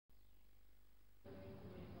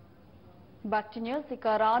Back to news. ఇక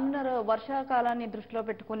రానున్న వర్షాకాలాన్ని దృష్టిలో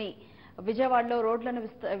పెట్టుకుని విజయవాడలో రోడ్లను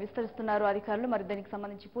విస్తరిస్తున్నారు అధికారులు. మరి దీనికి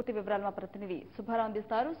సంబంధించి పూర్తి వివరాలు మా ప్రతినిధి సుబ్బారావు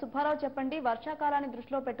అందిస్తారు. సుబ్బారావు, చెప్పండి, వర్షాకాలాన్ని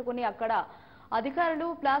దృష్టిలో పెట్టుకుని అక్కడ అధికారులు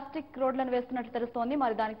ప్లాస్టిక్ రోడ్లను వేస్తున్నట్లు తెలుస్తోంది.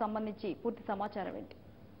 మరి దానికి సంబంధించి పూర్తి సమాచారం ఏంటి?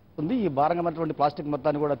 ఈ భారంగా ప్లాస్టిక్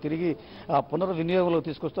మొత్తాన్ని కూడా తిరిగి పునర్వినియోగంలో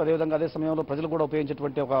తీసుకొస్తూ అదే సమయంలో ప్రజలు కూడా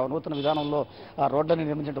ఉపయోగించేటువంటి ఒక నూతన విధానంలో రోడ్లని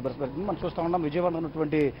నిర్మించడం పరిస్థితి మనం చూస్తా ఉన్నాం. విజయవాడలో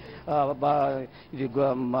ఉన్నటువంటి ఇది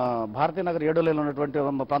భారతీయ నగర్ 7వ లైన్లో ఉన్నటువంటి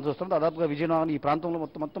ప్రాంతం చూస్తున్నాం. దాదాపుగా విజయనగరం ఈ ప్రాంతంలో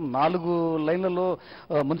మొత్తం 4 లైన్లలో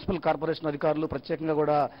మున్సిపల్ కార్పొరేషన్ అధికారులు ప్రత్యేకంగా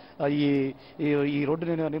కూడా ఈ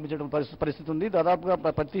రోడ్డుని నిర్మించడం పరిస్థితి ఉంది. దాదాపుగా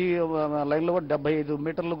ప్రతి లైన్లో 75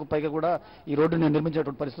 మీటర్లకు పైగా కూడా ఈ రోడ్డుని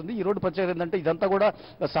నిర్మించేటువంటి పరిస్థితి ఉంది. ఈ రోడ్డు ప్రత్యేకత ఏంటంటే ఇదంతా కూడా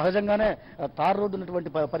సహజంగానే తార్ రోడ్డు ఉన్నటువంటి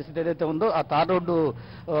పరిస్థితి ఏదైతే ఉందో ఆ తార్ రోడ్డు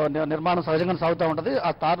నిర్మాణం సహజంగానే సాగుతూ ఉంటుంది. ఆ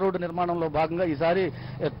తార్ రోడ్డు నిర్మాణంలో భాగంగా ఈసారి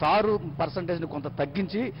తారు పర్సంటేజ్ని కొంత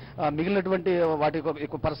తగ్గించి మిగిలినటువంటి వాటి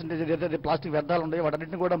పర్సంటేజ్ ఏదైతే ప్లాస్టిక్ వ్యర్థాలు ఉన్నాయో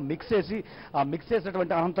వాటన్నింటినీ కూడా మిక్స్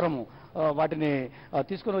చేసినటువంటి అనంతరము వాటిని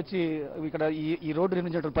తీసుకుని వచ్చి ఇక్కడ ఈ రోడ్డు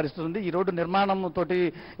నిర్మించేటువంటి పరిస్థితి ఉంది. ఈ రోడ్డు నిర్మాణం తోటి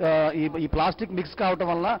ఈ ప్లాస్టిక్ మిక్స్ కావటం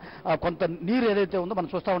వల్ల కొంత నీరు ఏదైతే ఉందో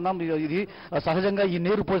మనం చూస్తా ఉన్నాం. ఇది సహజంగా ఈ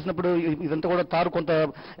నీరు పోసినప్పుడు ఇదంతా కూడా తారు కొంత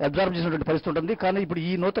అబ్జర్వ్ చేసినటువంటి పరిస్థితి ఉంటుంది. కానీ ఇప్పుడు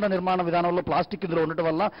ఈ నూతన నిర్మాణ విధానంలో ప్లాస్టిక్ ఇందులో ఉండటం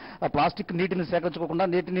వల్ల ప్లాస్టిక్ నీటిని సేకరించుకోకుండా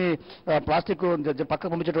నీటిని ప్లాస్టిక్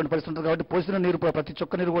పక్కకు పంపించేటువంటి పరిస్థితి ఉంటుంది. కాబట్టి పోసిన నీరు ప్రతి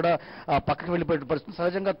చుక్క నీరు కూడా పక్కకు వెళ్ళిపోయే పరిస్థితి.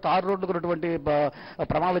 సహజంగా తారు రోడ్లకు ఉన్నటువంటి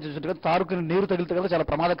ప్రమాదాలు చూసినట్టుగా తారుకు నీరు తగిలితే కదా చాలా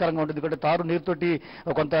ప్రమాదకరంగా ఉంటుంది. ఎందుకంటే తారు నీరుతోటి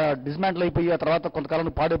కొంత డిస్మాంటిల్ అయిపోయి ఆ తర్వాత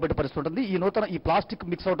కొంతకాలం పాడైపోయే పరిస్థితి ఉంటుంది. ఈ ప్లాస్టిక్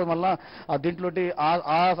మిక్స్ అవడం వల్ల దీంట్లో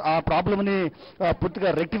ఆ ప్రాబ్లమ్ ని పూర్తిగా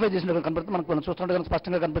రెక్టిఫై చేసినట్టు కనపడుతుంది. మనం చూస్తుంటే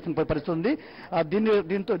స్పష్టంగా కనిపిస్తున్న పరిస్థితి ఉంది.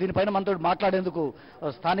 దీనిపైన మనతో మాట్లాడేందుకు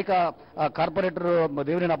స్థానిక కార్పొరేటర్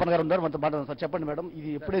దేవినేని అప్పన్న గారు ఉన్నారు. మనతో మాట్లాడారు. చెప్పండి మేడం, ఇది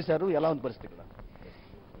ఎప్పుడు వేశారు, ఎలా ఉంది పరిస్థితి?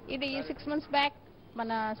 ఇది 6 months బ్యాక్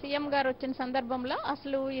మన సీఎం గారు వచ్చిన సందర్భంలో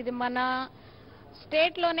అసలు ఇది మన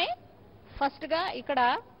స్టేట్ లోనే ఫస్ట్ గా ఇక్కడ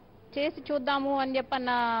చేసి చూద్దాము అని చెప్పన్న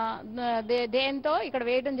ధ్యేయంతో ఇక్కడ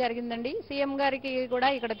వేయడం జరిగిందండి. సీఎం గారికి కూడా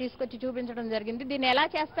ఇక్కడ తీసుకొచ్చి చూపించడం జరిగింది. దీన్ని ఎలా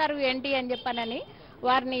చేస్తారు ఏంటి అని చెప్పానని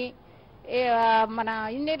వారిని మన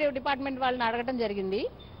ఇంజనీరింగ్ డిపార్ట్మెంట్ వాళ్ళని అడగడం జరిగింది.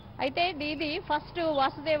 అయితే ఇది ఫస్ట్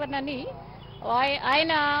వాసుదేవన్ అని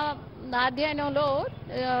ఆయన అధ్యయనంలో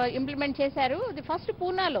ఇంప్లిమెంట్ చేశారు. ఇది ఫస్ట్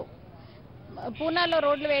పూనాలో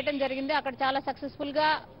రోడ్లు వేయడం జరిగింది. అక్కడ చాలా సక్సెస్ఫుల్ గా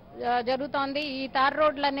జరుగుతోంది. ఈ తార్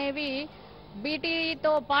రోడ్లు అనేవి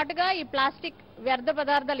బీటీతో పాటుగా ఈ ప్లాస్టిక్ వ్యర్థ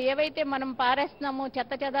పదార్థాలు ఏవైతే మనం పారేస్తున్నామో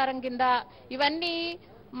చెత్త చెదారం కింద ఇవన్నీ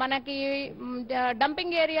మనకి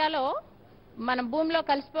డంపింగ్ ఏరియాలో మనం భూమిలో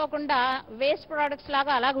కలిసిపోకుండా వేస్ట్ ప్రొడక్ట్స్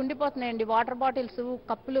లాగా అలాగ ఉండిపోతున్నాయండి. వాటర్ బాటిల్స్,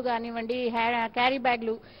 కప్పులు కానివ్వండి, క్యారీ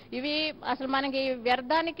బ్యాగ్లు, ఇవి అసలు మనకి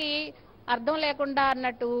వ్యర్థానికి అర్థం లేకుండా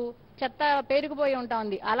అన్నట్టు చెత్త పేరుకుపోయి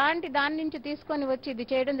ఉంటుంది. అలాంటి దాని నుంచి తీసుకొని వచ్చి ఇది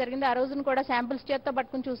చేయడం జరిగింది. ఆ రోజున కూడా శాంపిల్స్ చేత్తో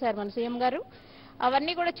పట్టుకుని చూశారు మన సీఎం గారు.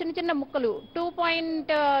 అవన్నీ కూడా చిన్న చిన్న ముక్కలు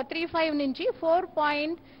 2.35 నుంచి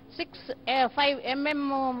 4.65 mm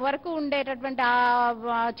వరకు ఉండేటటువంటి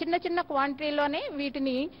చిన్న చిన్న క్వాంటిటీలోనే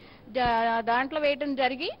వీటిని దాంట్లో వేయడం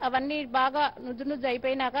జరిగి అవన్నీ బాగా నుజ్జు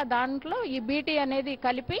అయిపోయినాక దాంట్లో ఈ బీటీ అనేది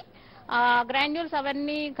కలిపి గ్రాన్యూల్స్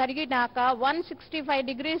అవన్నీ కరిగినాక 165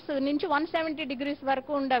 degrees నుంచి 170 degrees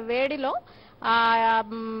వరకు ఉండే వేడిలో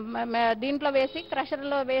దీంట్లో వేసి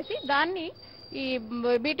క్రషర్లో వేసి దాన్ని ఈ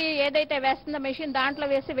బీటీ ఏదైతే వేస్తుందో మెషిన్ దాంట్లో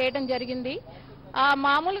వేసి వేయడం జరిగింది.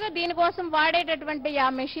 మామూలుగా దీనికోసం వాడేటటువంటి ఆ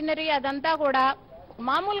మెషినరీ అదంతా కూడా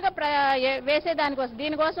మామూలుగా వేసేదానికోసం,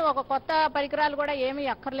 దీనికోసం ఒక కొత్త పరికరాలు కూడా ఏమీ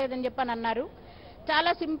అక్కర్లేదని చెప్పని అన్నారు.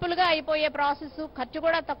 చాలా సింపుల్ గా అయిపోయే ప్రాసెస్, ఖర్చు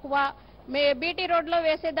కూడా తక్కువ. బీటీ రోడ్ లో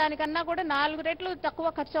వేసేదానికన్నా కూడా 4 రెట్లు తక్కువ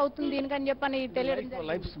ఖర్చు అవుతుంది దీనికని చెప్పని తెలియదు.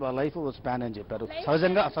 లైఫ్ స్పాన్ అని చెప్పారు.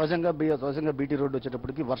 సహజంగా బీటీ రోడ్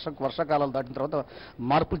వచ్చేటప్పటికి వర్షాకాలాలు దాటిన తర్వాత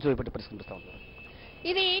మార్పులు చూపెట్టే పరిస్థితి ఉంది.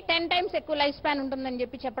 ఇది 10 times ఎక్కువ లైఫ్ స్పాన్ ఉంటుందని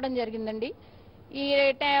చెప్పడం జరిగిందండి. ఈ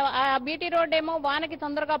బీటీ రోడ్ ఏమో వానకి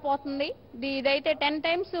తొందరగా పోతుంది, ఇదైతే 10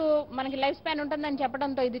 times మనకి లైఫ్ స్పాన్ ఉంటుందని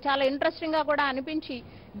చెప్పడంతో ఇది చాలా ఇంట్రెస్టింగ్ గా కూడా అనిపించి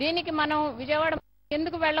దీనికి మనం విజయవాడ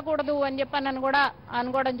ఎందుకు వెళ్ళకూడదు అని చెప్పని కూడా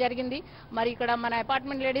అనుకోవడం జరిగింది. మరి ఇక్కడ మన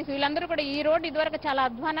అపార్ట్మెంట్ లేడీస్ వీళ్ళందరూ కూడా ఈ రోడ్ ఇదివరకు చాలా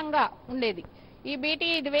అధ్వానంగా ఉండేది. ఈ బీటీ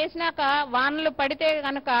ఇది వేసినాక వానలు పడితే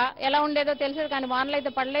కనుక ఎలా ఉండేదో తెలిసేది, కానీ వానలు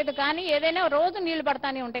అయితే పడలేదు. కానీ ఏదైనా రోజు నీళ్లు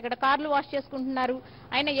పడతానే ఉంటాయి. ఇక్కడ కార్లు వాష్ చేసుకుంటున్నారు,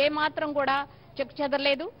 అయినా ఏ మాత్రం కూడా చెక్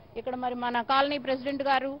చెదరలేదు. ఇక్కడ మరి మన కాలనీ ప్రెసిడెంట్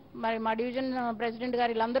గారు, మరి మా డివిజన్ ప్రెసిడెంట్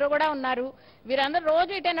గారు వీళ్ళందరూ కూడా ఉన్నారు. వీరందరూ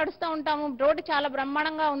రోజు ఇటే నడుస్తూ ఉంటాము. రోడ్డు చాలా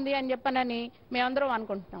బ్రహ్మాండంగా ఉంది అని చెప్పనని మేమందరం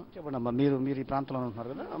అనుకుంటున్నాం. చెప్పండి అమ్మా, మీరు ఈ ప్రాంతంలో ఉంటున్నారు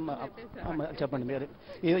కదా, చెప్పండి మీరు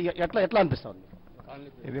ఎట్లా అనిపిస్తుంది?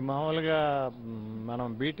 ఇది మామూలుగా మనం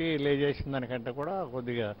బీటీ లే చేసిన దానికంటే కూడా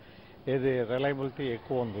కొద్దిగా రిలయబిలిటీ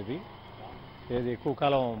ఎక్కువ ఉంది. ఇది ఎక్కువ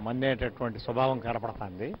కాలం మన్నేటటువంటి స్వభావం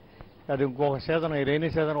కనపడుతుంది. అది ఇంకొక సీజన్, ఈ రైనీ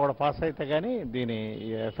సీజన్ కూడా పాస్ అయితే కానీ దీని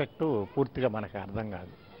ఎఫెక్ట్ పూర్తిగా మనకు అర్థం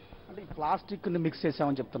కాదు. అంటే ఈ ప్లాస్టిక్ ని మిక్స్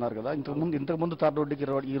చేసామని చెప్తున్నారు కదా, ఇంతకుముందు తార్ రోడ్డుకి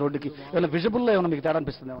ఈ రోడ్డుకి ఏమైనా విజిబుల్లో ఏమైనా మీకు తేడా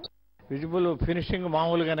అనిపిస్తుంది? విజిబుల్ ఫినిషింగ్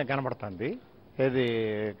మామూలుగానే కనబడుతుంది ఇది,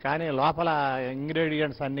 కానీ లోపల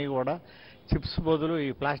ఇంగ్రీడియంట్స్ అన్నీ కూడా చిప్స్ బదులు ఈ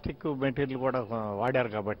ప్లాస్టిక్ మెటీరియల్ కూడా వాడారు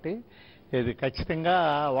కాబట్టి ఇది ఖచ్చితంగా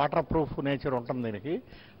వాటర్ ప్రూఫ్ నేచర్ ఉంటుంది దీనికి.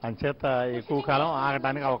 అంచేత ఎక్కువ కాలం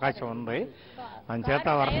ఆగడానికి అవకాశం ఉంది. అంచేత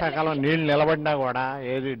వర్షాకాలం నీళ్లు నిలబడినా కూడా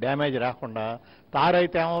ఏది డ్యామేజ్ రాకుండా. తారు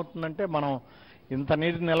అయితే ఏమవుతుందంటే మనం ఇంత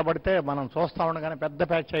నీరు నిలబడితే మనం చూస్తూ ఉండగానే పెద్ద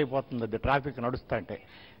ప్యాచ్ అయిపోతుంది అది ట్రాఫిక్ నడుస్తుంటే.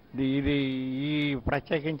 ఇది ఈ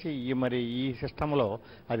ప్రత్యేకించి ఈ సిస్టంలో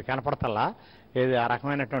అది కనపడతల్లా, ఏది ఆ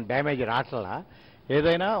రకమైనటువంటి డ్యామేజ్ రావట్లా.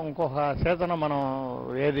 ఏదైనా ఇంకొక సీజన్ మనం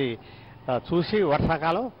ఏది చూసి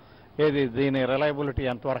వర్షాకాలం ఏది దీని రిలయబిలిటీ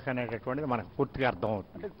ఎంతవరకు అనేటటువంటిది మనకు పూర్తిగా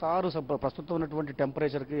అర్థమవుతుంది. అంటే తారు ప్రస్తుతం ఉన్నటువంటి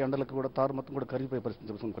టెంపరేచర్కి ఎండలకు కూడా తారు మొత్తం కూడా కరిగిపోయే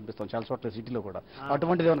పరిస్థితి కనిపిస్తుంది చాలా చోట్ల సిటీలో కూడా.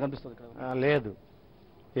 అటువంటిది ఏమైనా కనిపిస్తుంది? లేదు,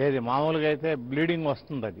 ఏది మామూలుగా అయితే బ్లీడింగ్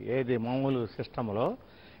వస్తుంది అది ఏది మామూలు సిస్టంలో,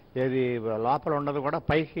 ఏది లోపల ఉండదు కూడా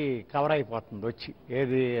పైకి కవర్ అయిపోతుంది వచ్చి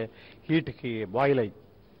ఏది హీట్కి బాయిల్ అయ్యి.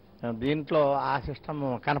 దీంట్లో ఆ సిస్టమ్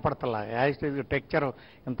కనపడతలా. యాజ్ టెక్చర్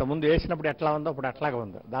ఇంతకుముందు వేసినప్పుడు ఎట్లా ఉందో ఇప్పుడు అట్లాగే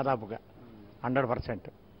ఉంది దాదాపుగా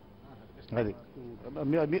 100%. అది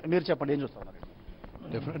మీరు చెప్పండి, ఏం చూస్తున్నారు?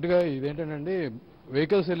 డెఫినెట్గా ఇదేంటంటే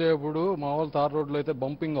వెహికల్స్ వెళ్ళేటప్పుడు మామూలు తార్ రోడ్లో అయితే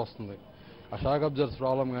బంపింగ్ వస్తుంది, ఆ షాక్ అబ్జర్వ్స్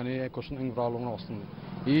ప్రాబ్లం కానీ కుషనింగ్ ప్రాబ్లం వస్తుంది.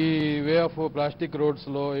 ఈ వే ఆఫ్ ప్లాస్టిక్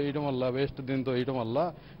రోడ్స్లో వేయడం వల్ల, వేస్ట్ దీంతో వేయడం వల్ల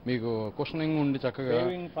మీకు కుషనింగ్ ఉండి చక్కగా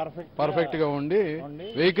పర్ఫెక్ట్గా ఉండి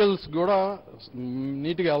వెహికల్స్ కూడా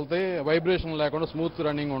నీట్గా వెళ్తాయి, వైబ్రేషన్ లేకుండా స్మూత్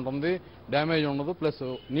రన్నింగ్ ఉంటుంది, డ్యామేజ్ ఉండదు. ప్లస్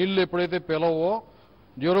నీళ్లు ఎప్పుడైతే పిలవో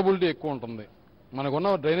డ్యూరబిలిటీ ఎక్కువ ఉంటుంది. మనకున్న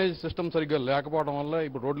డ్రైనేజ్ సిస్టమ్ సరిగ్గా లేకపోవడం వల్ల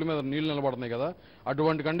ఇప్పుడు రోడ్ల మీద నీళ్లు నిలబడుతున్నాయి కదా,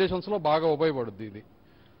 అటువంటి కండిషన్స్లో బాగా ఉపయోగపడుద్ది ఇది.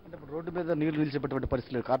 అంటే ఇప్పుడు రోడ్డు మీద నీళ్లు నిలిచేటటువంటి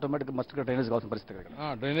పరిస్థితి ఆటోమేటిక్గా మస్ట్గా డ్రైనేజ్ కావాల్సిన పరిస్థితి.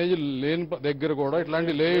 డ్రైనేజ్ లేని దగ్గర కూడా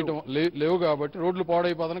ఇట్లాంటి లేవు కాబట్టి రోడ్లు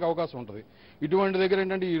పాడైపోవడానికి అవకాశం ఉంటుంది. ఇటువంటి దగ్గర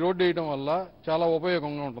ఏంటంటే ఈ రోడ్డు వేయడం వల్ల చాలా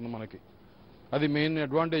ఉపయోగంగా ఉంటుంది మనకి. అది మెయిన్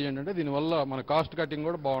అడ్వాంటేజ్ ఏంటంటే దీనివల్ల మన కాస్ట్ కటింగ్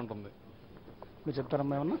కూడా బాగుంటుంది. మీరు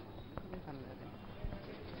చెప్తారమ్మా ఏమన్నా?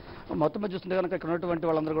 మొత్తం మీద చూస్తుంటే కనుక ఇక్కడ ఉన్నటువంటి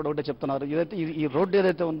వాళ్ళందరూ కూడా ఒకటే చెప్తున్నారు, ఏదైతే ఈ రోడ్డు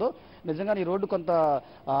ఏదైతే ఉందో నిజంగా ఈ రోడ్డు కొంత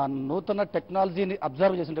నూతన టెక్నాలజీని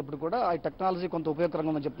అబ్జర్వ్ చేసినప్పుడు కూడా ఆ టెక్నాలజీ కొంత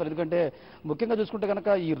ఉపయోగకరంగా ఉందని చెప్తారు. ఎందుకంటే ముఖ్యంగా చూసుకుంటే కనుక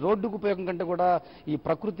ఈ రోడ్డుకు ఉపయోగం కంటే కూడా ఈ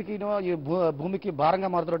ప్రకృతికి ఈ భూమికి భారంగా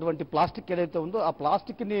మారుతున్నటువంటి ప్లాస్టిక్ ఏదైతే ఉందో ఆ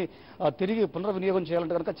ప్లాస్టిక్ని తిరిగి పునర్వినియోగం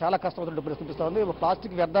చేయాలంటే కనుక చాలా కష్టమవుతున్న పరిస్థితి ఉంది.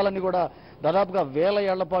 ప్లాస్టిక్ వ్యర్థాలన్నీ కూడా దాదాపుగా 1000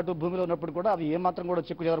 ఏళ్ల పాటు భూమిలో ఉన్నప్పుడు కూడా అవి ఏమాత్రం కూడా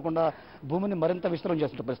చెక్కు చేరకుండా భూమిని మరింత విస్తరణ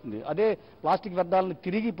చేస్తున్న పరిస్థితి. అదే ప్లాస్టిక్ వ్యర్థాలను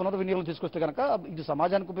తిరిగి పునర్వినియోగం తీసుకొస్తే కనుక ఇది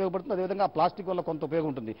సమాజానికి ఉపయోగపడుతుంది, అదేవిధంగా ఆ ప్లాస్టిక్ వల్ల కొంత ఉపయోగం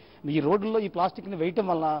ఉంటుంది. ఈ రోడ్లలో ఈ ప్లాస్టిక్ ని వేయటం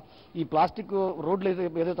వల్ల ఈ ప్లాస్టిక్ రోడ్లు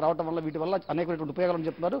ఏదైతే రావడం వల్ల వీటి వల్ల అనేకమైనటువంటి ఉపయోగాలను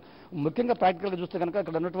చెప్తున్నారు. ముఖ్యంగా ప్రాక్టికల్ గా చూస్తే కనుక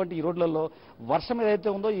ఇక్కడ ఉన్నటువంటి ఈ రోడ్లలో వర్షం ఏదైతే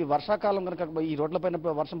ఉందో ఈ వర్షాకాలం కనుక ఈ రోడ్లపైన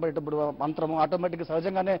వర్షం పడేటప్పుడు మంత్రము ఆటోమేటిక్గా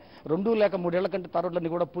సహజంగానే 2 లేక 3 ఏళ్ల కంటే తార్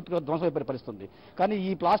రోడ్లన్నీ కూడా పూర్తిగా ధ్వంసమైపోయే పరిస్థితుంది. కానీ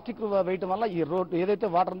ఈ ప్లాస్టిక్ వేయటం వల్ల ఈ రోడ్ ఏదైతే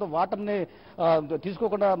వాటర్ ఉందో వాటర్ని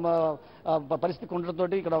తీసుకోకుండా పరిస్థితి ఉండడంతో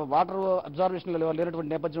ఇక్కడ వాటర్ అబ్జర్వేషన్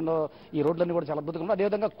లేనటువంటి నేపథ్యంలో ఈ రోడ్లన్నీ కూడా చాలా అద్భుతంగా ఉన్నాయి.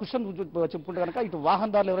 అదేవిధంగా కుషన్ చెప్పుకుంటే కనుక ఇటు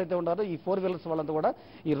వాహనదారులు ఎవరైతే ఉన్నారో ఈ 4 వీలర్స్ వాళ్ళంతా కూడా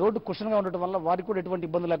ఈ రోడ్డు కుషన్గా ఉండటం వల్ల వారికి కూడా ఎటువంటి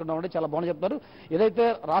ఇబ్బందులు లేకుండా ఉంటే చాలా బాగుంది చెప్తారు. ఏదైతే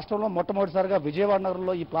రాష్ట్రంలో మొట్టమొదటిసారిగా విజయవాడ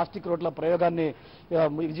నగరంలో ఈ ప్లాస్టిక్ రోడ్ల ప్రయోగాన్ని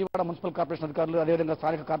విజయవాడ మున్సిపల్ కార్పొరేషన్ అధికారులు అదేవిధంగా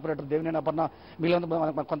స్థానిక కార్పొరేటర్ దేవినేని అపర్ణ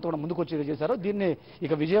వీళ్ళంతా కొంత కూడా ముందుకు వచ్చి చేశారు. దీన్ని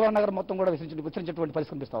ఇక విజయవాడ నగరం మొత్తం కూడా విస్తరించేటువంటి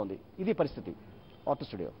పరిస్థితి కనిపిస్తా ఉంది. ఇది పరిస్థితి. Art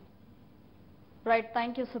studio. Right,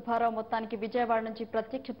 thank you Subbarao. మొత్తానికి విజయవాడ నుంచి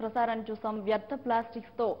ప్రత్యక్ష ప్రసారాన్ని చూసాం. వ్యర్థ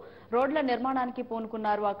ప్లాస్టిక్స్ తో రోడ్ల నిర్మాణానికి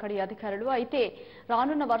పూనుకున్నారు అక్కడి అధికారులు. అయితే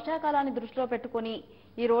రానున్న వర్షాకాలాన్ని దృష్టిలో పెట్టుకుని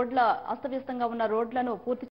ఈ రోడ్ల అస్తవ్యస్తంగా ఉన్న రోడ్లను పూర్తి